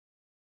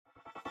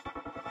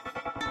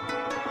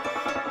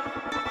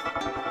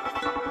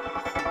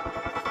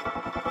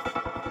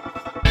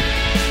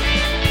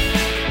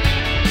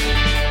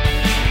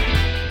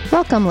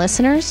Welcome,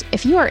 listeners.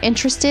 If you are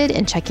interested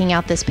in checking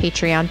out this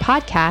Patreon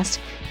podcast,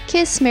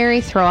 Kiss, Marry,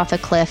 Throw Off a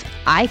Cliff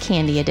Eye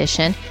Candy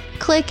Edition,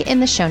 click in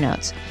the show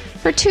notes.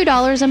 For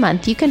 $2 a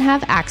month, you can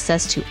have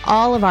access to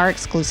all of our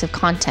exclusive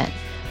content,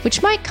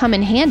 which might come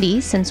in handy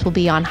since we'll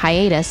be on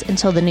hiatus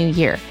until the new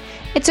year.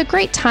 It's a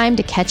great time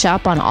to catch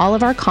up on all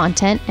of our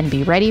content and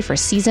be ready for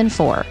Season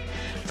 4.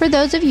 For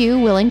those of you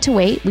willing to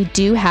wait, we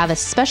do have a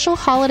special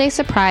holiday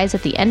surprise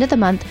at the end of the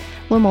month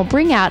when we'll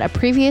bring out a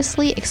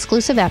previously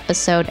exclusive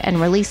episode and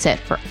release it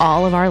for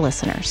all of our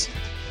listeners.